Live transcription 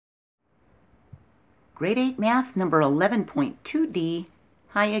Grade 8 Math number 11.2D.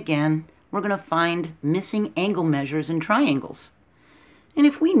 Hi again. We're going to find missing angle measures in triangles. And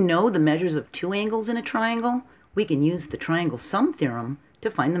if we know the measures of two angles in a triangle, we can use the triangle sum theorem to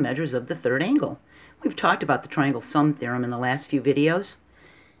find the measures of the third angle. We've talked about the triangle sum theorem in the last few videos.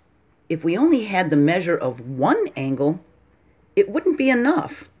 If we only had the measure of one angle, it wouldn't be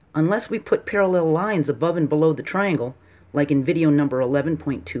enough unless we put parallel lines above and below the triangle, like in video number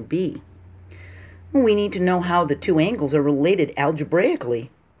 11.2b. We need to know how the two angles are related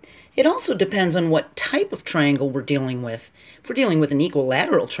algebraically. It also depends on what type of triangle we're dealing with. If we're dealing with an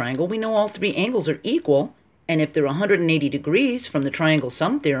equilateral triangle, we know all three angles are equal, and if they're 180 degrees from the triangle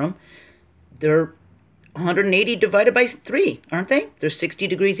sum theorem, they're 180 divided by 3, aren't they? They're 60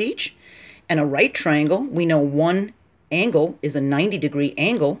 degrees each. And a right triangle, we know one angle is a 90-degree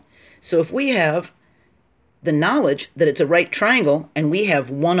angle. So if we have the knowledge that it's a right triangle and we have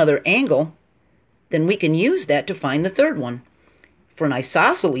one other angle, then we can use that to find the third one. For an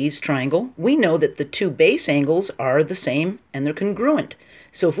isosceles triangle, we know that the two base angles are the same and they're congruent.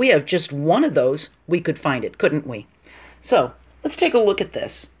 So if we have just one of those, we could find it, couldn't we? So let's take a look at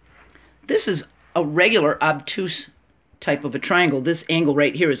this. This is a regular obtuse type of a triangle. This angle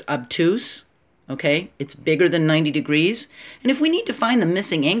right here is obtuse, okay? It's bigger than 90 degrees. And if we need to find the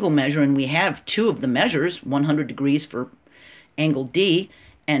missing angle measure, and we have two of the measures, 100 degrees for angle D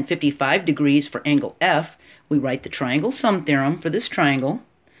and 55 degrees for angle F, we write the triangle sum theorem for this triangle.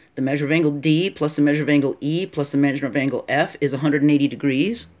 The measure of angle D plus the measure of angle E plus the measure of angle F is 180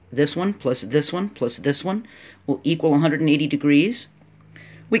 degrees. This one plus this one plus this one will equal 180 degrees.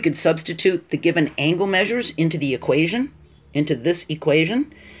 We could substitute the given angle measures into the equation, into this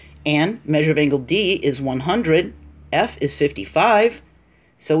equation, and measure of angle D is 100, F is 55,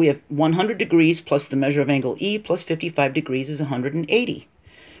 so we have 100 degrees plus the measure of angle E plus 55 degrees is 180.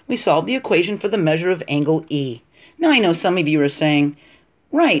 We solve the equation for the measure of angle E. Now I know some of you are saying,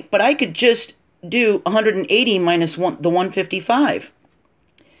 right, but I could just do 180 minus the 155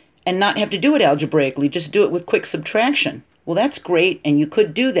 and not have to do it algebraically, just do it with quick subtraction. Well, that's great, and you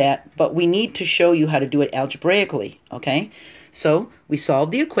could do that, but we need to show you how to do it algebraically, okay? So we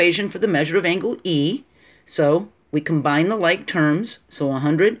solve the equation for the measure of angle E. So we combine the like terms. So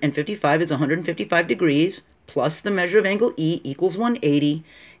 155 is 155 degrees plus the measure of angle E equals 180.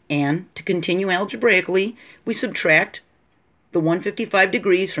 And to continue algebraically, we subtract the 155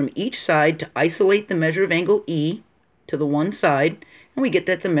 degrees from each side to isolate the measure of angle E to the one side, and we get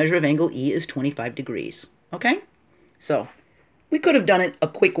that the measure of angle E is 25 degrees, okay? So we could have done it a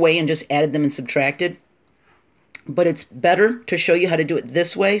quick way and just added them and subtracted, but it's better to show you how to do it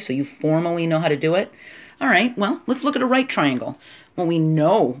this way so you formally know how to do it. All right, well, let's look at a right triangle. Well, we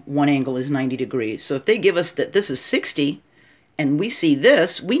know one angle is 90 degrees, so if they give us that this is 60, and we see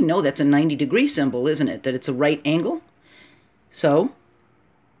this, we know that's a 90-degree symbol, isn't it? That it's a right angle. So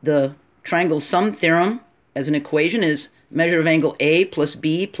the triangle sum theorem as an equation is measure of angle A plus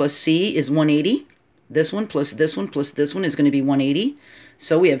B plus C is 180. This one plus this one plus this one is going to be 180.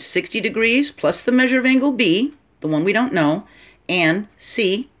 So we have 60 degrees plus the measure of angle B, the one we don't know, and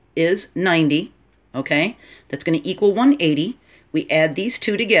C is 90. Okay, that's going to equal 180. We add these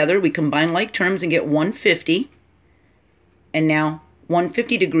two together. We combine like terms and get 150. And now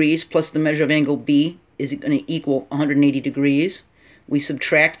 150 degrees plus the measure of angle B is going to equal 180 degrees. We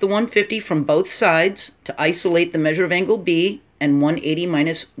subtract the 150 from both sides to isolate the measure of angle B, and 180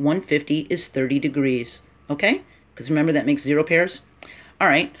 minus 150 is 30 degrees. Okay? Because remember, that makes 0 pairs. All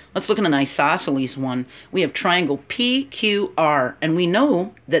right, let's look at an isosceles one. We have triangle PQR, and we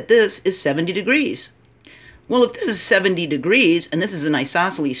know that this is 70 degrees. Well, if this is 70 degrees and this is an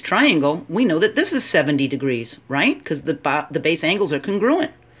isosceles triangle, we know that this is 70 degrees, right? Because the base angles are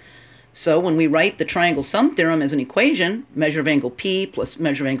congruent. So when we write the triangle sum theorem as an equation, measure of angle P plus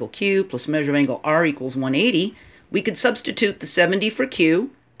measure of angle Q plus measure of angle R equals 180, we could substitute the 70 for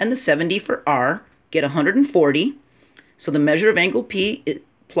Q and the 70 for R, get 140. So the measure of angle P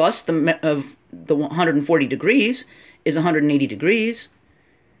plus the 140 degrees is 180 degrees.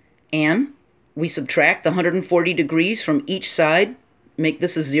 And we subtract the 140 degrees from each side, make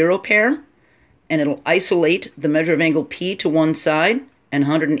this a 0 pair, and it'll isolate the measure of angle P to one side, and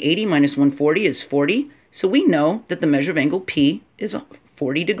 180 minus 140 is 40. So we know that the measure of angle P is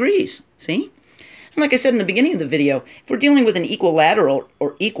 40 degrees, see? And like I said in the beginning of the video, if we're dealing with an equilateral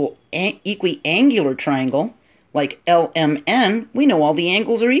or equiangular triangle, like LMN, we know all the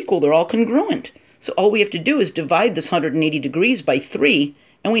angles are equal, they're all congruent. So all we have to do is divide this 180 degrees by 3,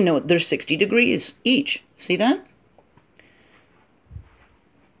 and we know they're 60 degrees each. See that?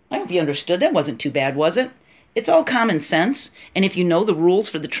 I hope you understood. That wasn't too bad, was it? It's all common sense, and if you know the rules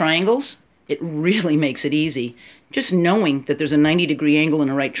for the triangles, It really makes it easy. Just knowing that there's a 90-degree angle in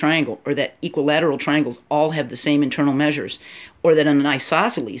a right triangle, or that equilateral triangles all have the same internal measures, or that an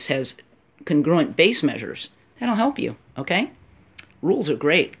isosceles has congruent base measures, that'll help you, okay? Rules are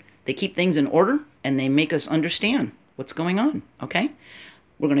great. They keep things in order, and they make us understand what's going on, okay?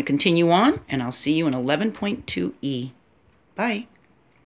 We're going to continue on, and I'll see you in 11.2e. Bye.